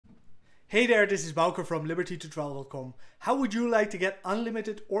Hey there, this is Bouke from libertytotravel.com. How would you like to get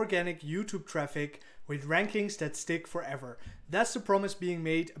unlimited organic YouTube traffic with rankings that stick forever? That's the promise being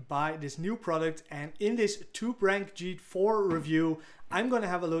made by this new product, and in this TubeRank Jeet 4 review, I'm going to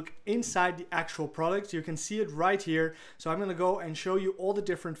have a look inside the actual product. You can see it right here. So I'm going to go and show you all the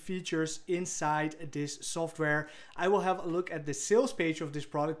different features inside this software. I will have a look at the sales page of this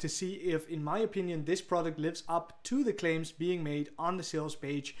product to see if, in my opinion, this product lives up to the claims being made on the sales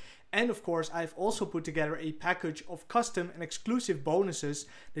page. And of course, I've also put together a package of custom and exclusive bonuses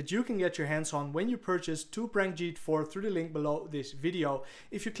that you can get your hands on when you purchase TubeRank Jeet 4 through the link below this video.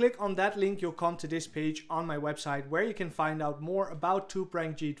 If you click on that link, you'll come to this page on my website where you can find out more about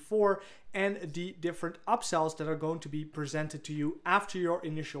TubeRank Jeet 4 and the different upsells that are going to be presented to you after your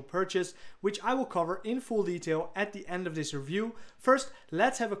initial purchase, which I will cover in full detail at the end of this review. First,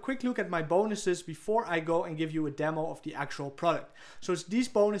 let's have a quick look at my bonuses before I go and give you a demo of the actual product. So these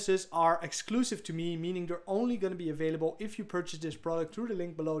bonuses are exclusive to me, meaning they're only going to be available if you purchase this product through the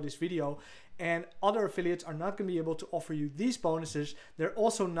link below this video, and other affiliates are not going to be able to offer you these bonuses. They're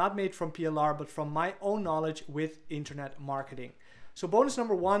also not made from PLR, but from my own knowledge with internet marketing. So bonus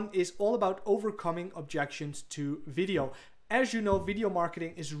number one is all about overcoming objections to video. As you know, video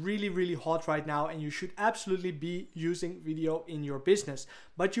marketing is really hot right now, and you should absolutely be using video in your business.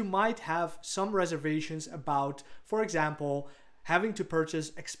 But you might have some reservations about, for example, having to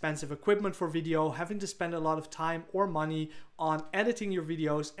purchase expensive equipment for video, having to spend a lot of time or money on editing your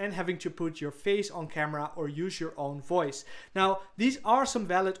videos, and having to put your face on camera or use your own voice. Now, these are some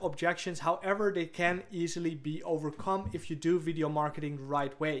valid objections. However, they can easily be overcome if you do video marketing the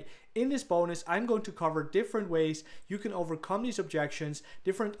right way. In this bonus, I'm going to cover different ways you can overcome these objections,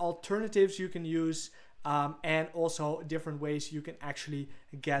 different alternatives you can use, and also different ways you can actually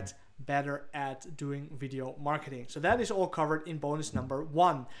get better at doing video marketing. So that is all covered in bonus number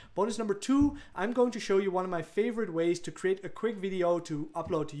one. Bonus number two, I'm going to show you one of my favorite ways to create a quick video to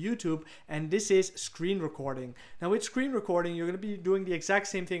upload to YouTube, and this is screen recording. Now with screen recording, you're going to be doing the exact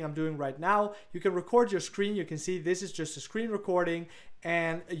same thing I'm doing right now. You can record your screen. You can see this is just a screen recording,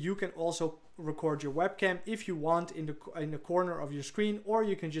 and you can also record your webcam if you want in the corner of your screen, or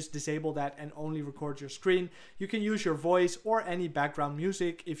you can just disable that and only record your screen. You can use your voice or any background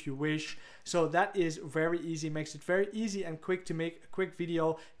music if you wish. So that is very easy, makes it very easy and quick to make a quick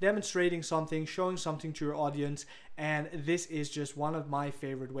video demonstrating something, showing something to your audience. And this is just one of my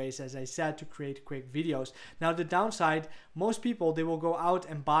favorite ways, as I said, to create quick videos. Now the downside, most people, they will go out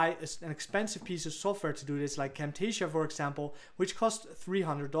and buy an expensive piece of software to do this, like Camtasia for example, which costs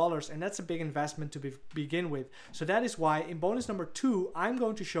 $300, and that's a big investment to begin with. So that is why in bonus number two, I'm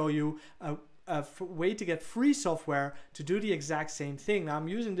going to show you a way to get free software to do the exact same thing. Now I'm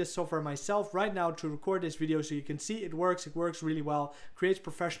using this software myself right now to record this video, so you can see it works really well, creates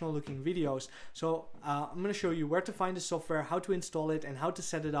professional looking videos. So I'm going to show you where to find the software, how to install it, and how to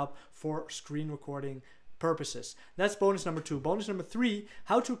set it up for screen recording purposes. That's bonus number two. Bonus number three,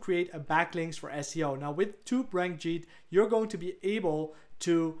 how to create a backlinks for SEO. Now with TubeRank Jeet, you're going to be able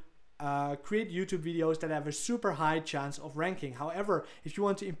to create YouTube videos that have a super high chance of ranking. However, if you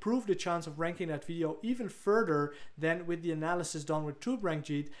want to improve the chance of ranking that video even further than with the analysis done with TubeRank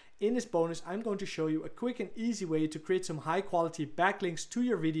Jeet, in this bonus, I'm going to show you a quick and easy way to create some high quality backlinks to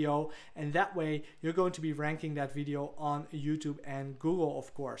your video, and that way you're going to be ranking that video on YouTube and Google,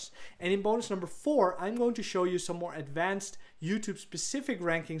 of course. And in bonus number four, I'm going to show you some more advanced YouTube specific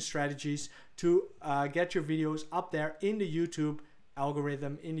ranking strategies to get your videos up there in the YouTube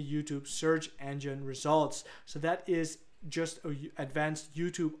algorithm, in the YouTube search engine results. So that is just advanced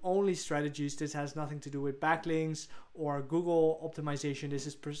YouTube only strategies. This has nothing to do with backlinks or Google optimization. This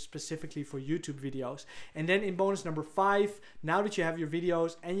is specifically for YouTube videos. And then in bonus number five, now that you have your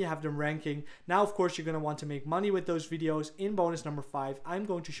videos and you have them ranking, now of course you're going to want to make money with those videos. In bonus number five, I'm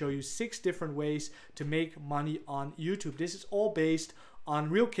going to show you 6 different ways to make money on YouTube. This is all based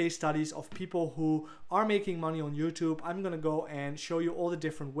on real case studies of people who are making money on YouTube. I'm going to go and show you all the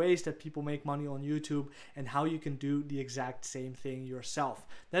different ways that people make money on YouTube and how you can do the exact same thing yourself.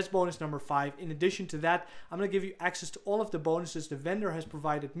 That's bonus number 5. In addition to that, I'm going to give you access to all of the bonuses the vendor has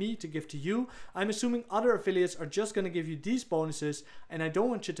provided me to give to you. I'm assuming other affiliates are just going to give you these bonuses, and I don't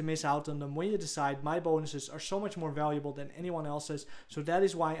want you to miss out on them when you decide my bonuses are so much more valuable than anyone else's. So that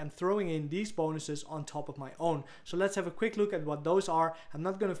is why I'm throwing in these bonuses on top of my own. So let's have a quick look at what those are. I'm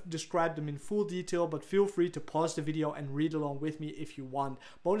not going to describe them in full detail, but feel free to pause the video and read along with me if you want.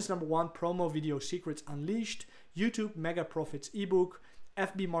 Bonus number 1, Promo Video Secrets Unleashed, YouTube Mega Profits ebook,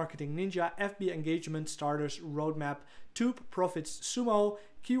 FB Marketing Ninja, FB Engagement Starters Roadmap, Tube Profits Sumo,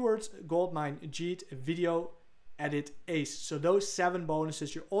 Keywords Goldmine Jeet video, Edit Ace. So those 7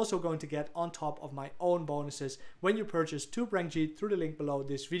 bonuses you're also going to get on top of my own bonuses when you purchase TubeRank Jeet through the link below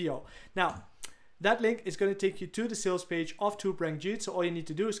this video. Now, that link is going to take you to the sales page of TubeRank Jeet. So all you need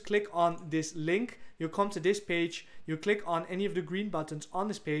to do is click on this link. You'll come to this page. You click on any of the green buttons on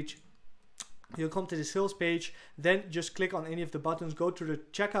this page. You'll come to the sales page, then just click on any of the buttons, go through the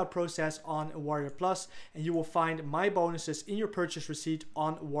checkout process on Warrior Plus, and you will find my bonuses in your purchase receipt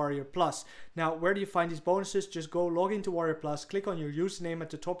on Warrior Plus. Now, where do you find these bonuses? Just go log into Warrior Plus, click on your username at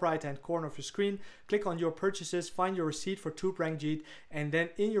the top right hand corner of your screen, click on your purchases, find your receipt for TubeRank Jeet, and then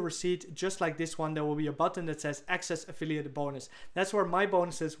in your receipt, just like this one, there will be a button that says Access Affiliate Bonus. That's where my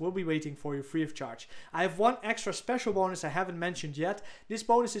bonuses will be waiting for you free of charge. I have one extra special bonus I haven't mentioned yet. This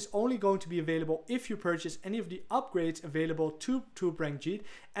bonus is only going to be available if you purchase any of the upgrades available to TubeRank Jeet.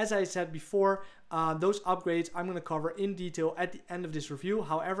 As I said before, those upgrades I'm going to cover in detail at the end of this review.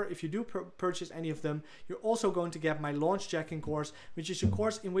 However, if you do purchase any of them, you're also going to get my launch checking course, which is a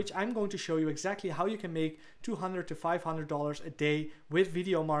course in which I'm going to show you exactly how you can make $200 to $500 a day with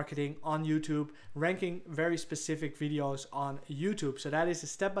video marketing on YouTube, ranking very specific videos on YouTube. So that is a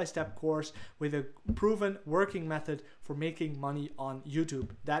step-by-step course with a proven working method for making money on YouTube.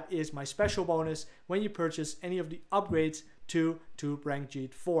 That is my special bonus when you purchase any of the upgrades to TubeRank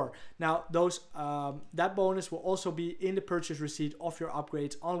Jeet 4. Now, that bonus will also be in the purchase receipt of your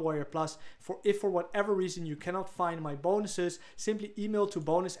upgrades on Warrior Plus. If for whatever reason you cannot find my bonuses, simply email to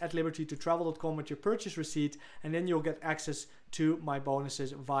bonus@libertytotravel.com with your purchase receipt, and then you'll get access to my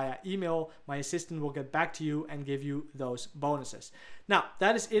bonuses via email. My assistant will get back to you and give you those bonuses. Now,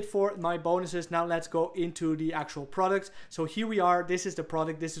 that is it for my bonuses. Now let's go into the actual product. So here we are. This is the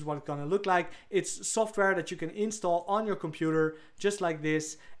product. This is what it's gonna look like. It's software that you can install on your computer just like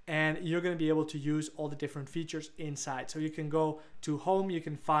this, and you're gonna be able to use all the different features inside. So you can go to home, you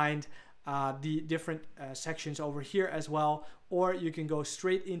can find the different sections over here as well, or you can go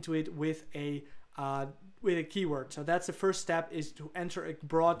straight into it with a keyword. So that's the first step, is to enter a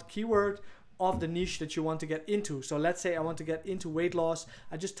broad keyword of the niche that you want to get into. So let's say I want to get into weight loss.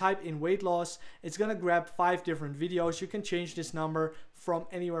 I just type in weight loss. It's gonna grab 5 different videos. You can change this number from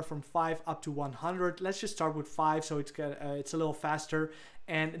anywhere from 5 up to 100. Let's just start with 5 so it's a little faster.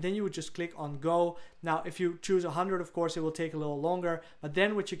 And then you would just click on go. Now, if you choose 100, of course, it will take a little longer. But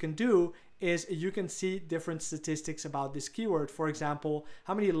then what you can do is you can see different statistics about this keyword. For example,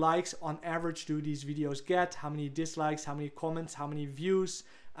 how many likes on average do these videos get? How many dislikes? How many comments? How many views?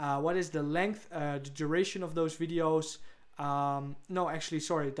 What is the length, the duration of those videos? No, actually,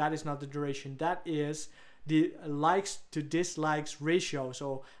 sorry, that is not the duration. That is the likes to dislikes ratio.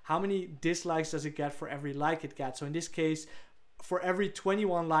 So how many dislikes does it get for every like it gets? So in this case, for every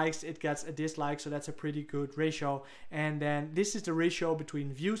 21 likes, it gets a dislike. So that's a pretty good ratio. And then this is the ratio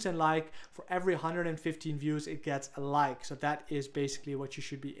between views and like. For every 115 views, it gets a like. So that is basically what you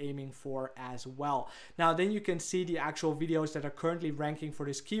should be aiming for as well. Now, then you can see the actual videos that are currently ranking for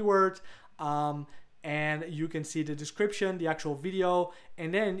this keyword. And you can see the description, the actual video.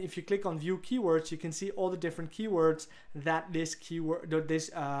 And then if you click on view keywords, you can see all the different keywords that this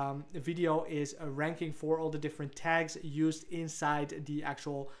video is ranking for, all the different tags used inside the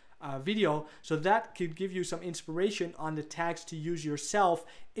actual video. So that could give you some inspiration on the tags to use yourself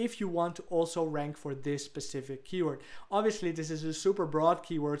if you want to also rank for this specific keyword. Obviously, this is a super broad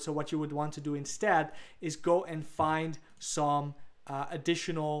keyword. So what you would want to do instead is go and find some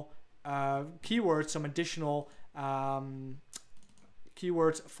additional keywords, some additional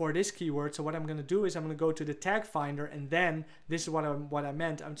keywords for this keyword. So what I'm going to do is I'm going to go to the tag finder, and then this is what I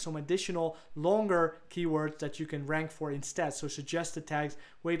meant, some additional longer keywords that you can rank for instead. So suggested tags: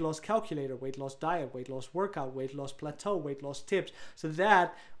 weight loss calculator, weight loss diet, weight loss workout, weight loss plateau, weight loss tips. So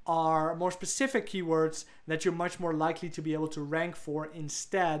that are more specific keywords that you're much more likely to be able to rank for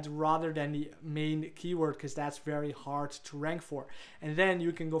instead, rather than the main keyword, because that's very hard to rank for. And then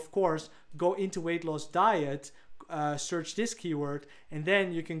you can, of course, go into weight loss diet, search this keyword, and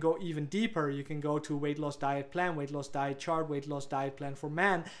then you can go even deeper. You can go to weight loss diet plan, weight loss diet chart, weight loss diet plan for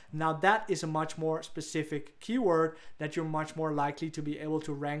man. Now that is a much more specific keyword that you're much more likely to be able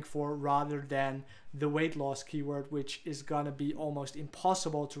to rank for, rather than the weight loss keyword, which is gonna be almost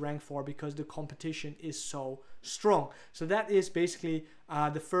impossible to rank for because the competition is so strong. So that is basically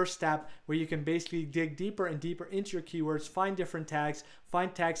the first step, where you can basically dig deeper and deeper into your keywords, find different tags,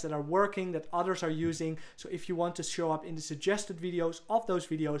 find tags that are working, that others are using. So if you want to show up in the suggested videos of those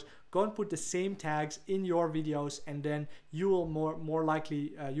videos, go and put the same tags in your videos, and then you will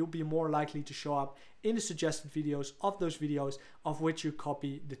you'll be more likely to show up in the suggested videos of those videos of which you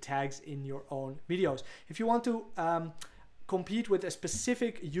copy the tags in your own videos. If you want to compete with a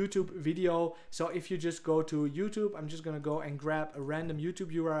specific YouTube video. So if you just go to YouTube, I'm just going to go and grab a random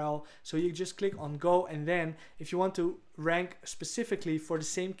YouTube URL. So you just click on go, and then if you want to rank specifically for the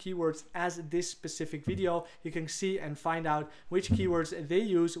same keywords as this specific video, you can see and find out which keywords they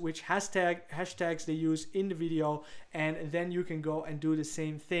use, which hashtags they use in the video, and then you can go and do the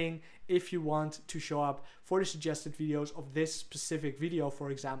same thing if you want to show up for the suggested videos of this specific video,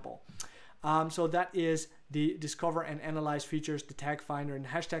 for example. So that is the discover and analyze features, the tag finder and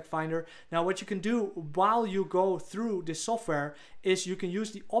hashtag finder. Now what you can do while you go through this software is you can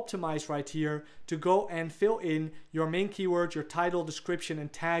use the optimize right here to go and fill in your main keywords, your title, description,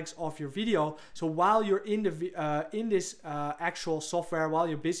 and tags of your video. So while you're in this actual software, while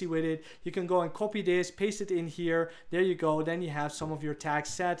you're busy with it, you can go and copy this, paste it in here. There you go. Then you have some of your tags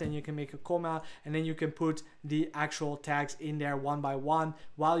set, and you can make a comma, and then you can put the actual tags in there one by one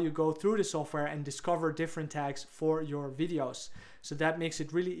while you go through the software and discover different tags for your videos. So that makes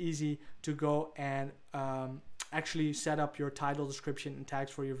it really easy to go and actually set up your title, description, and tags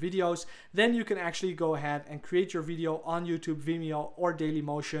for your videos. Then you can actually go ahead and create your video on YouTube, Vimeo, or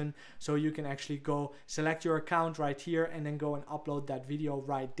Dailymotion. So you can actually go select your account right here and then go and upload that video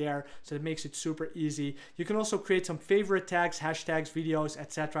right there. So it makes it super easy. You can also create some favorite tags, hashtags, videos,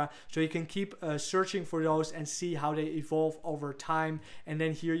 etc. So you can keep searching for those and see how they evolve over time. And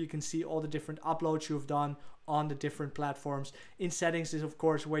then here you can see all the different uploads you've done on the different platforms. In settings is of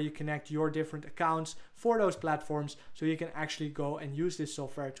course where you connect your different accounts for those platforms, so you can actually go and use this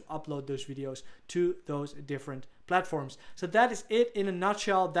software to upload those videos to those different platforms. So that is it in a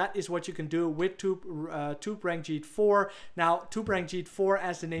nutshell. That is what you can do with TubeRank Jeet 4. Now TubeRank Jeet 4,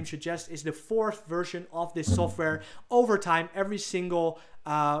 as the name suggests, is the 4th version of this software. Over time, every single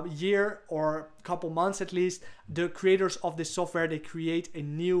year or couple months at least, the creators of this software, they create a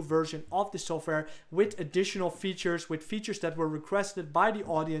new version of the software with additional features, with features that were requested by the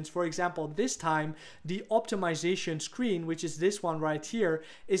audience. For example, this time the optimization screen, which is this one right here,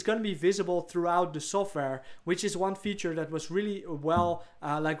 is going to be visible throughout the software, which is one feature that was really well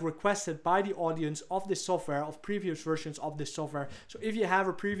requested by the audience of this software, of previous versions of this software. So if you have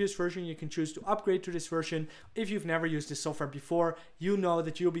a previous version, you can choose to upgrade to this version. If you've never used this software before, you know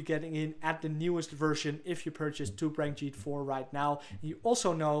that you'll be getting in at the newest version if you purchase TubeRank Jeet 4 right now. You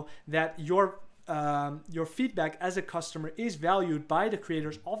also know that your feedback as a customer is valued by the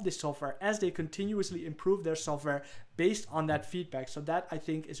creators of this software as they continuously improve their software based on that feedback. So that, I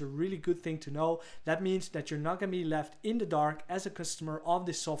think, is a really good thing to know. That means that you're not going to be left in the dark as a customer of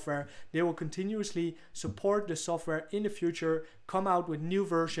this software. They will continuously support the software in the future, come out with new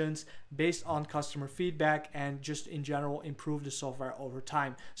versions based on customer feedback, and just in general improve the software over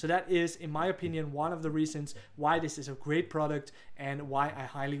time. So that is, in my opinion, one of the reasons why this is a great product and why I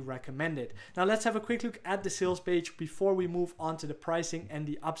highly recommend it. Now let's have a quick look at the sales page before we move on to the pricing and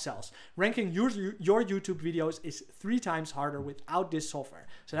the upsells. Ranking your YouTube videos is 3 times harder without this software.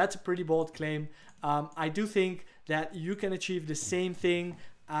 So that's a pretty bold claim. I do think that you can achieve the same thing,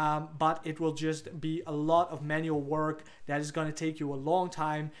 but it will just be a lot of manual work that is going to take you a long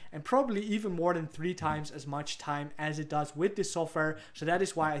time, and probably even more than 3 times as much time as it does with this software. So that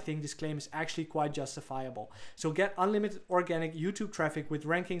is why I think this claim is actually quite justifiable. So get unlimited organic YouTube traffic with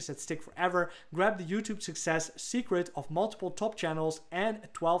rankings that stick forever. Grab the YouTube success secret of multiple top channels and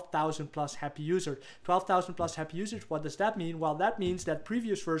 12,000 plus happy users. 12,000 plus happy users, what does that mean? Well, that means that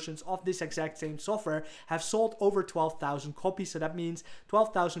previous versions of this exact same software have sold over 12,000 copies. So that means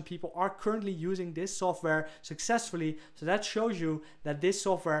 12,000 people are currently using this software successfully. So that shows you that this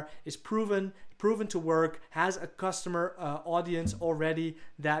software is proven to work, has a customer audience already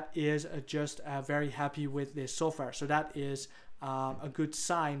that is just very happy with this software. So that is a good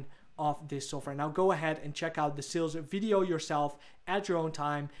sign of this software. Now go ahead and check out the sales video yourself at your own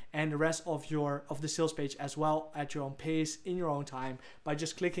time, and the rest of the sales page as well at your own pace in your own time by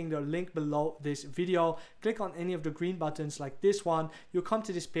just clicking the link below this video. Click on any of the green buttons like this one. You'll come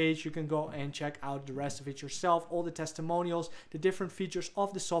to this page. You can go and check out the rest of it yourself, all the testimonials, the different features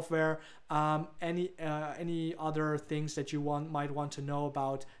of the software, any other things that you might want to know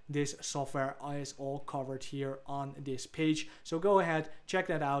about this software is all covered here on this page. So go ahead, check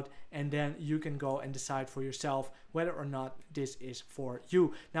that out, and then you can go and decide for yourself whether or not this is for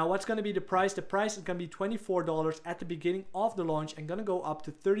you. Now, what's going to be the price? The price is going to be $24 at the beginning of the launch and going to go up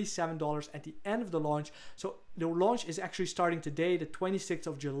to $37 at the end of the launch. So the launch is actually starting today, the 26th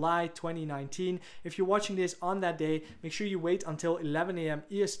of July 2019. If you're watching this on that day, make sure you wait until 11 a.m.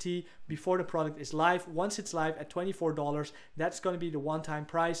 EST before the product is live. Once it's live at $24, that's going to be the one-time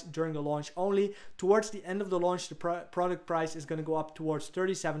price during the launch only. Towards the end of the launch, the product price is going to go up towards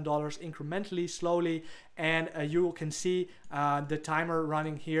 $37 incrementally, slowly, and you can see the timer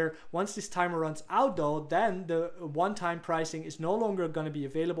running here. Once this timer runs out though, then the one-time pricing is no longer going to be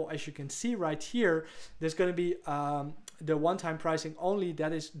available. As you can see right here, there's going to be the one-time pricing only,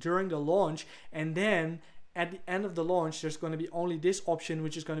 that is during the launch, and then at the end of the launch there's going to be only this option,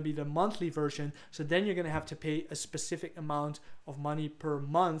 which is going to be the monthly version. So then you're going to have to pay a specific amount of money per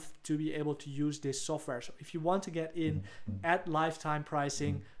month to be able to use this software. So if you want to get in at lifetime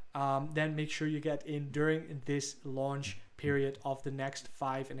pricing, then make sure you get in during this launch period of the next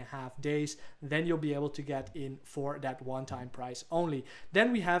 5.5 days. Then you'll be able to get in for that one-time price only.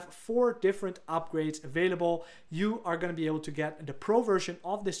 Then we have 4 different upgrades available. You are going to be able to get the pro version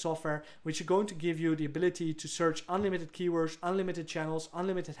of this software, which is going to give you the ability to search unlimited keywords, unlimited channels,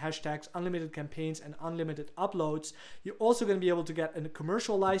 unlimited hashtags, unlimited campaigns, and unlimited uploads. You're also going to be able to get a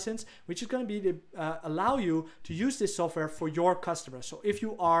commercial license, which is going to be allow you to use this software for your customers. So if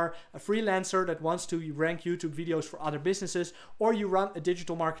you are a freelancer that wants to rank YouTube videos for other businesses, or you run a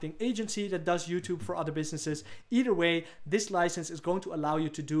digital marketing agency that does YouTube for other businesses, either way, this license is going to allow you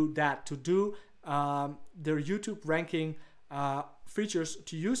to do that, to do the YouTube ranking features,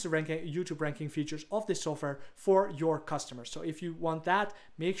 to use the YouTube ranking features of this software for your customers. So if you want that,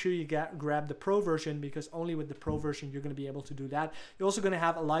 make sure you grab the pro version, because only with the pro version you're going to be able to do that. You're also going to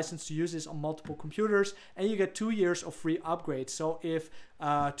have a license to use this on multiple computers, and you get 2 years of free upgrades. So if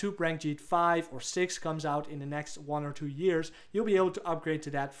TubeRank Jeet 5 or 6 comes out in the next 1 or 2 years, you'll be able to upgrade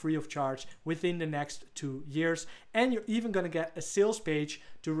to that free of charge within the next 2 years. And you're even going to get a sales page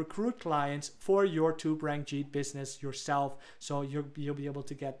to recruit clients for your TubeRank Jeet business yourself. So you'll be able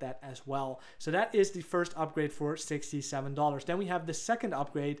to get that as well. So that is the first upgrade for $67. Then we have the second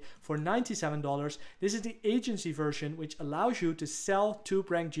upgrade for $97. This is the agency version, which allows you to sell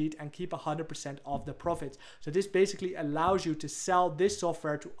TubeRank Jeet and keep 100% of the profits. So this basically allows you to sell this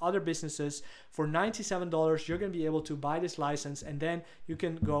software to other businesses. For $97, you're going to be able to buy this license, and then you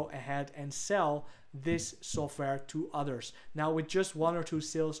can go ahead and sell this software to others. Now with just 1 or 2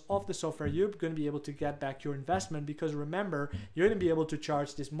 sales of the software, you're going to be able to get back your investment, because remember, you're going to be able to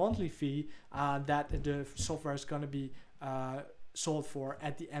charge this monthly fee that the software is going to be sold for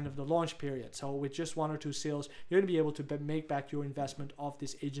at the end of the launch period. So with just 1 or 2 sales, you're going to be able to make back your investment of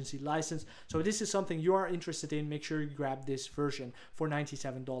this agency license. So this is something you are interested in, make sure you grab this version for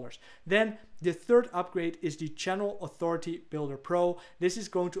 $97. Then the third upgrade is the Channel Authority Builder Pro. This is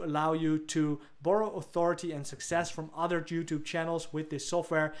going to allow you to borrow authority and success from other YouTube channels with this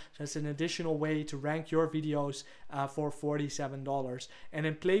software. So it's an additional way to rank your videos for $47. And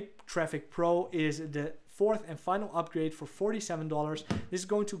then Play Traffic Pro is the fourth and final upgrade for $47. This is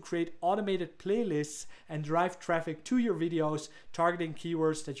going to create automated playlists and drive traffic to your videos, targeting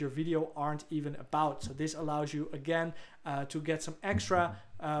keywords that your video aren't even about. So this allows you again to get some extra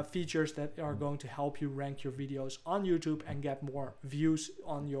features that are going to help you rank your videos on YouTube and get more views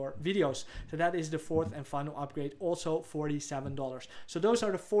on your videos. So that is the fourth and final upgrade, also $47. So those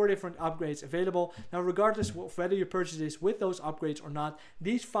are the 4 different upgrades available. Now, regardless of whether you purchase this with those upgrades or not,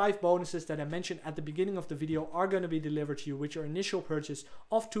 these 5 bonuses that I mentioned at the beginning of the video are going to be delivered to you with your initial purchase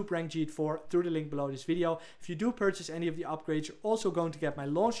of TubeRank Jeet 4 through the link below this video. If you do purchase any of the upgrades, you're also going to get my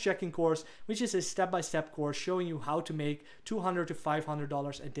launch checking course, which is a step-by-step course showing you how to make $200 to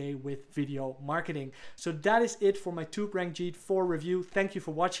 $500 a day with video marketing. So that is it for my TubeRank Jeet 4 review. Thank you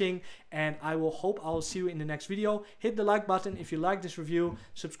for watching, and I will see you in the next video. Hit the like button if you like this review.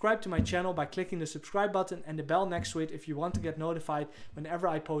 Subscribe to my channel by clicking the subscribe button and the bell next to it if you want to get notified whenever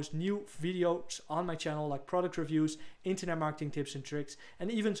I post new videos on my channel, like product reviews, internet marketing tips and tricks,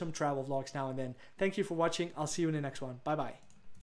 and even some travel vlogs now and then. Thank you for watching. I'll see you in the next one. Bye bye.